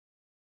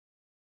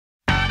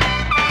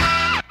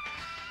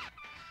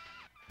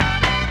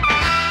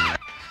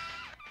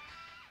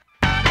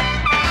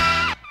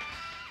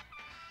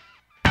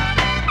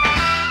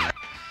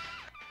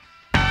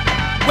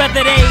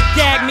Whether they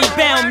gag me,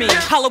 bound me,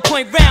 hollow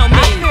point round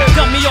me,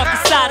 dump me off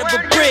the side of a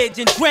bridge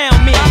and drown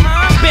me.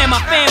 Spare my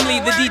family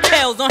the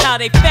details on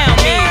how they found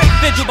me.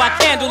 Vigil by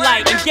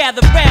candlelight and gather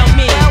round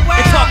me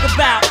and talk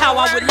about how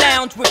I would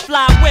lounge with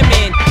fly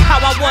women, how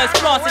I was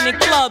flossing in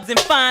clubs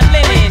and fine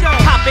linen,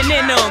 hopping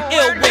in them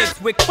ill whips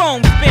with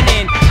chrome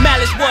spinning.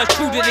 Malice was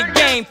true to the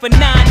game for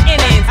 9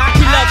 innings.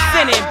 We love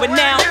sinning, but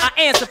now I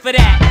answer for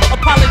that.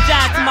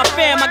 Apologize to my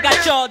fam, I got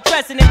y'all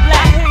dressing in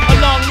black. A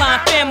long line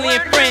family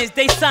and friends,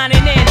 they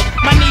signing in.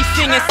 My niece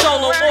singing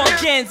solo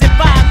organs and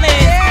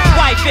violins.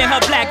 Wife in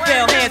her black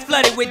veil, hands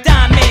flooded with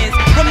diamonds.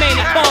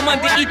 Remaining calm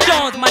under each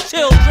arms, my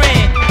children.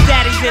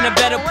 Daddy's in a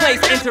better place,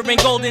 entering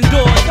golden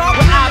doors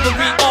with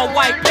ivory, all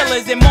white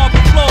pillars and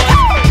marble floors.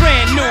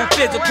 Brand new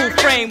physical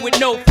frame with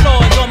no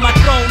flaws. On my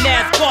throne,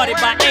 ass guarded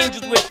by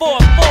angels with 4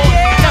 fours.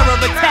 Terror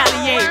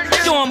retaliate,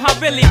 show them how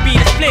really be.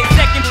 The split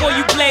second before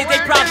you blaze,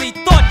 they probably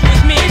thought you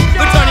was me.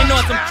 Returning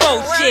on some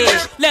pro shit,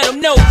 let them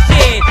know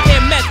shit.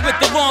 And mess with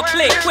the wrong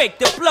click, quick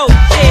to blow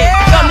shit.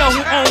 Y'all know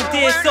who owned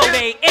this, so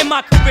they in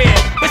my career.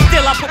 But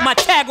still I put my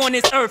tag on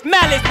this earth,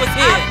 Malice was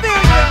here.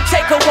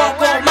 Take a walk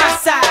on my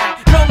side,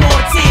 no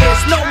more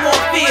tears, no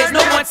more fears,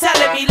 no one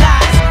telling me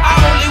lies. I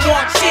only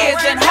want cheers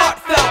and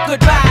heartfelt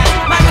goodbyes.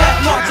 My death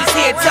march is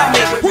here, tell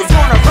me who's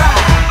gonna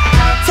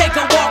ride. Take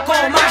a walk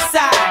on my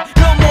side,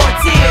 no more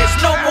tears,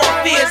 no more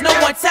fears, no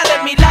one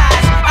telling me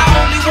lies. I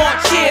only want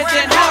cheers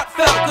and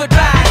heartfelt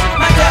goodbyes.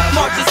 My death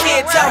march is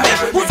here, tell me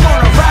who's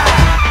gonna ride.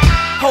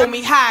 Hold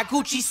me high,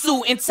 Gucci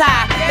suit and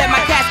tie. Let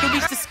my casket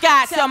reach the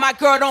sky, tell my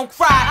girl don't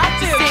cry.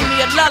 Just sing me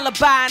a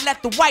lullaby and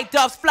let the white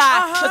doves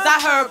fly. Cause I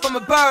heard from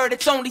a bird,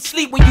 it's only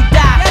sleep when you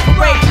die.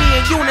 Parade me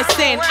in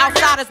unison,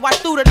 outsiders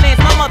watch through the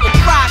lens. My mother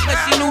cried cause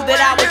she knew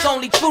that I was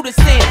only true to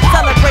sin.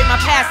 Celebrate my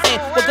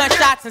passing with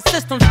gunshots and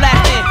systems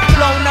blasting.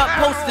 Blown up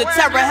posters of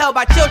terror held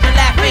by children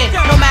laughing.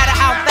 No matter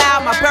how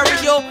foul, my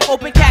burial,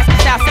 open casket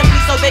style.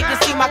 Simply so they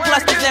can see my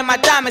clusters and my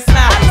diamond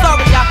smile.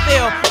 Sorry I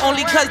feel,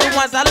 only cause the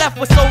ones I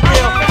left were so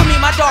real. For me,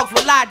 my dogs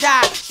will lie,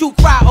 die, shoot,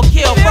 cry, or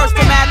kill. First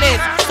to Malice,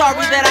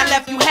 sorry that I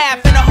left you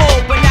half in a hole,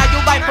 but now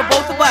you're right for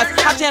both of us.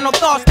 I channel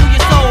thoughts through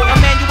your soul.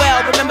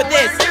 Emmanuel, remember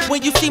this,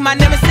 when you see my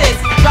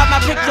nemesis, drop my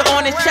picture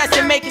on his chest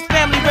and make his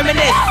family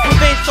reminisce.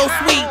 Revenge so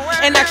sweet,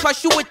 and I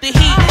trust you with the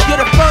heat.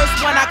 You're the first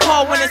one I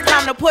call when it's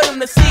time to put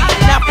him to sleep.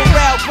 Now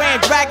Pharrell,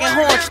 grand dragon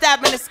horn,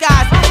 stabbing the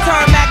skies.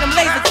 Turn magnum,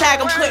 laser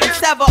tag him, couldn't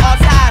sever all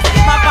ties.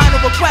 My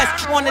final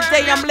request, on the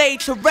day I'm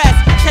laid to rest,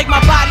 take my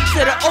body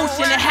to the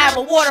ocean and have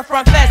a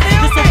waterfront fest.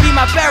 This will be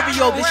my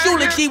burial, this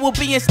eulogy will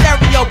be in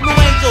stereo. Blue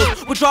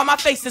angels will draw my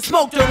face and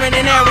smoke during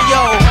an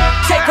aerial.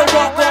 Take a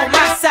walk on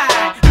my side,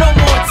 no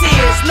more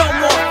tears, no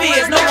more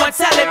fears, no one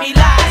telling me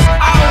lies.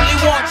 I only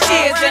want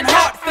cheers and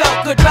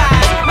heartfelt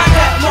goodbyes. My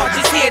death march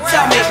is here,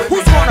 tell me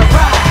who's gonna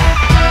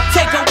ride.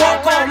 Take a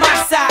walk on my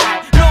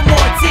side, no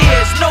more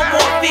tears, no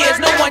more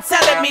fears, no one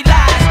telling me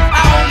lies.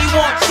 I only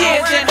want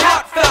cheers and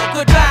heartfelt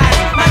goodbyes.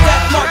 My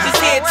death march is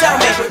here, tell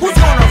me who's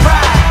gonna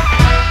ride.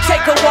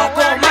 Take a walk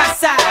on my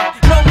side,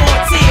 no more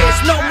tears,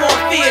 no more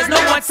fears, no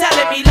one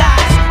telling me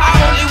lies. I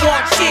only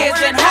want cheers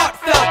and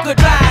heartfelt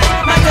goodbyes.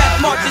 My death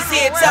march is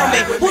here, tell me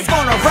who's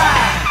gonna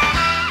ride.